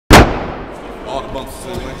all the bumps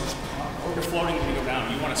the same way. You're floating when you go down.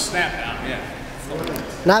 You want to snap down. Yeah.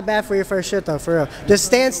 Not bad for your first shit though, for real. Just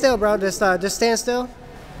stand still, bro. Just stand still.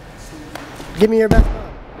 Give me your best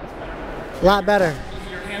bump. A lot better.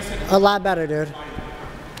 A lot better, dude.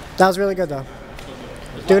 That was really good though.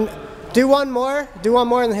 Do one more. Do one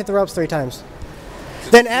more and then hit the ropes 3 times.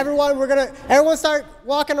 Then everyone start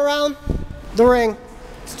walking around the ring.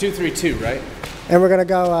 It's 2-3-2, right? And we're gonna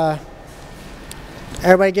go.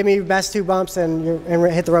 Everybody, give me your best 2 bumps and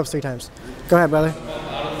hit the ropes 3 times. Go ahead, brother.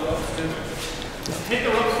 Hit the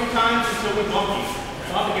ropes 2 times until we bump you.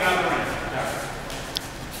 Bump and get out of the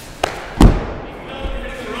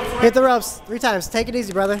ring. Hit the ropes 3 times. Take it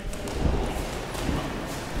easy, brother.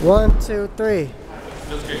 1, 2, 3.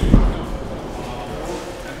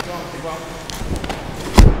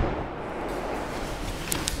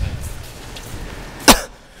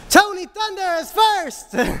 Tony Thunder is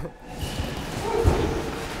first.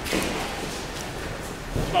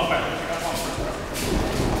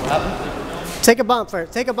 Take a bump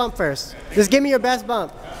first. Take a bump first. Just give me your best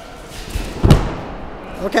bump.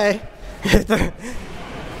 Okay.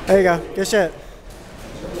 There you go. Good shit.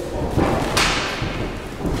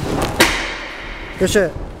 Good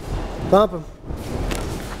shit. Bump him.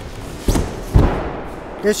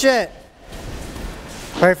 Good shit.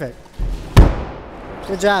 Perfect.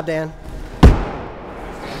 Good job, Dan.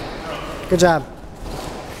 Good job.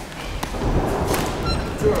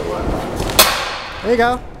 There you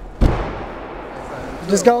go.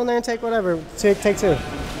 Just go in there and take whatever. Take 2. I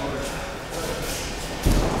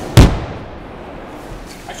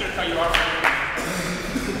should have cut you off.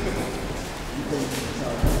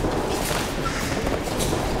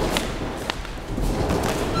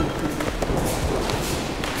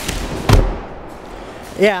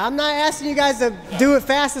 Yeah, I'm not asking you guys to do it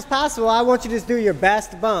fast as possible. I want you to just do your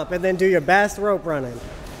best bump and then do your best rope running.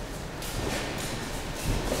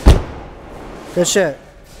 Good shit.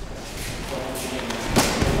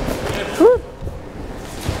 Woo.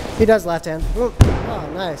 He does left hand. Woo. Oh,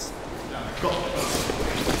 nice.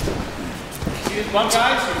 See this bump,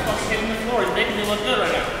 guys? You're fucking hitting the floor. You're making me look good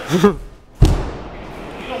right now.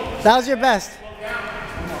 That was your best.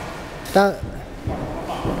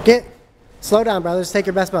 Slow down, brother. Just take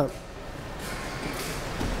your best bump. One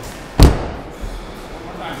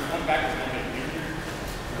time, one back a little bit.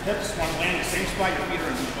 Your hips want to land in the same spot your feet are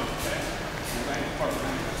in the bump, okay?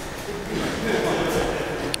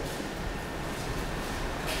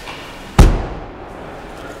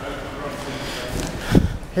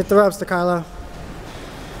 Hit the ropes, DeCarlo.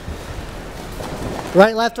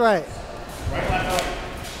 Right, left, right. Right, left, right.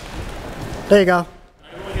 There you go.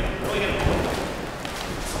 Really hit him. Really hit him.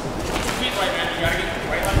 Put your feet right, man. You gotta get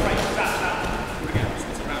right, left, right. Stop, stop. Do it again.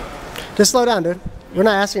 Just around. Just slow down, dude. We're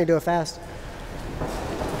not asking you to do it fast.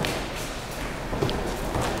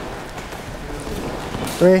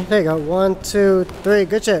 Three. There you go. 1, 2, 3.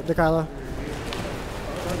 Good shit, DeCarlo.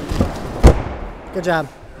 Good job.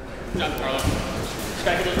 Good job, Carlo. Just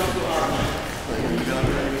gotta hit those ropes a little hard, man.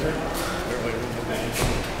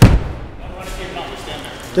 Don't want to keep it up. Just stand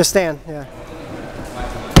there. Just stand, yeah.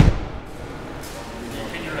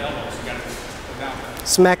 Pin your elbows. You gotta go down.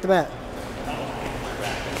 Smack the mat.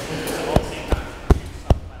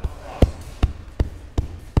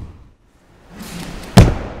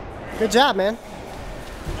 Good job, man.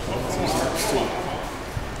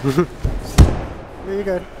 Very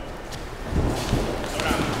good.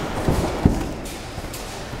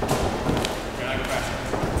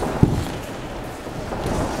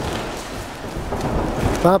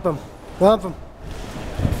 Bump him. Bump him.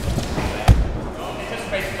 Don't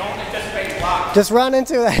anticipate block. Just run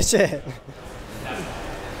into that shit.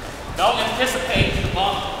 Don't anticipate the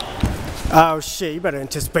bump. Oh shit, you better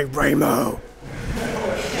anticipate Ramo.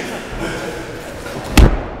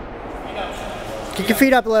 Kick your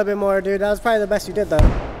feet up a little bit more, dude. That was probably the best you did, though.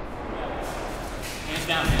 Hands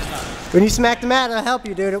down, hands down. When you smack the mat, it'll help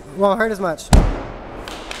you, dude. It won't hurt as much.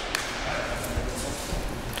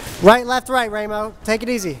 Right, left, right, Ramo. Take it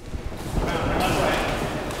easy.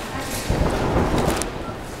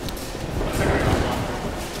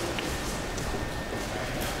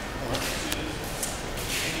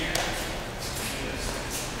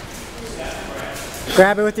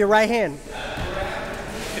 Grab it with your right hand.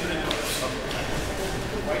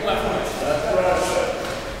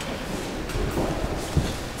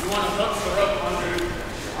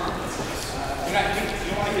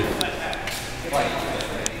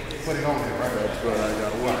 Put it on there, right? That's good. I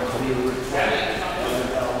got one. Come on,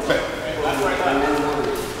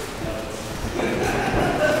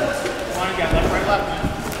 you got left, right, left, man.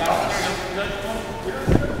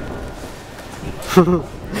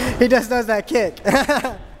 He just does that kick. All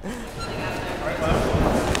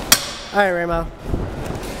right, Ramo.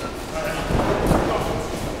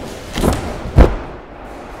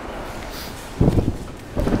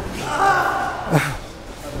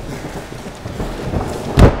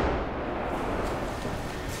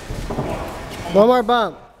 One more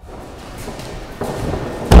bump.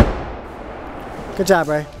 Good job,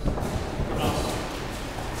 Ray.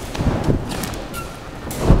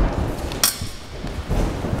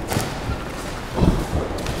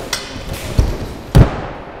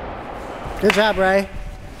 Good job, Ray.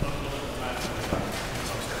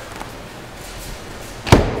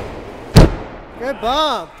 Good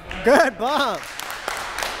bump. Good bump.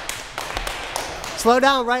 Slow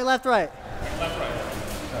down, right, left, right. Left, right.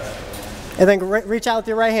 And then reach out with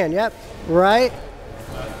your right hand. Yep. Right.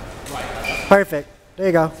 Perfect. There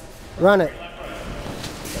you go. Run it.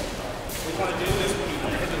 What you want to do is when you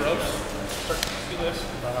hit the ropes, start to do this.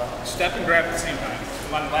 Step and grab at the same time.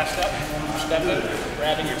 On the last step, step it,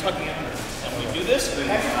 grabbing, you're tucking it under. And when you do this, have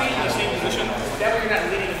your feet in the same position. That way you're not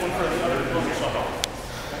leaning one for the other to pull yourself off.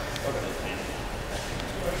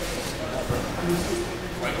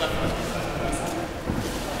 Right, left, left.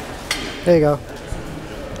 There you go.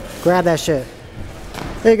 Grab that shit.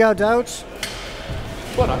 There you go, Doach.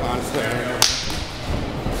 What I understand.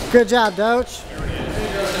 Good job, Doach.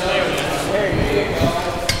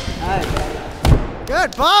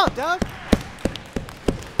 Good bump, Doach.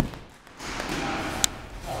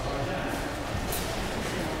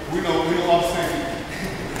 We know all the same.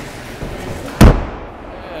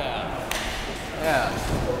 Yeah.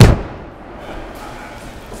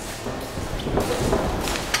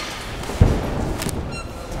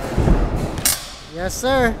 Yes,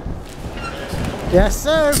 sir. Yes,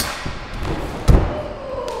 sir.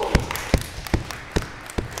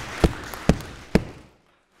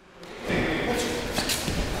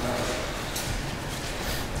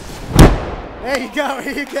 There you go,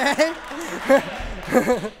 EK.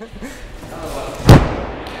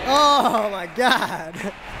 Oh my God.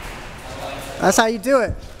 That's how you do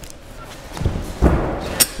it.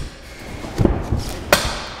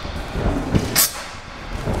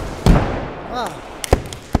 Wow.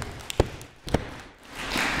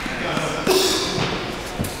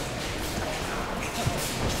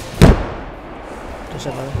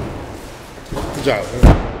 Good job.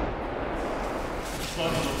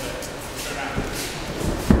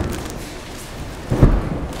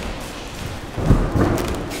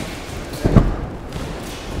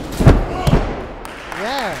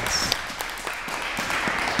 Yes.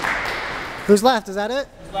 Who's left? Is that it?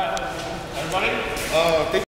 Everybody?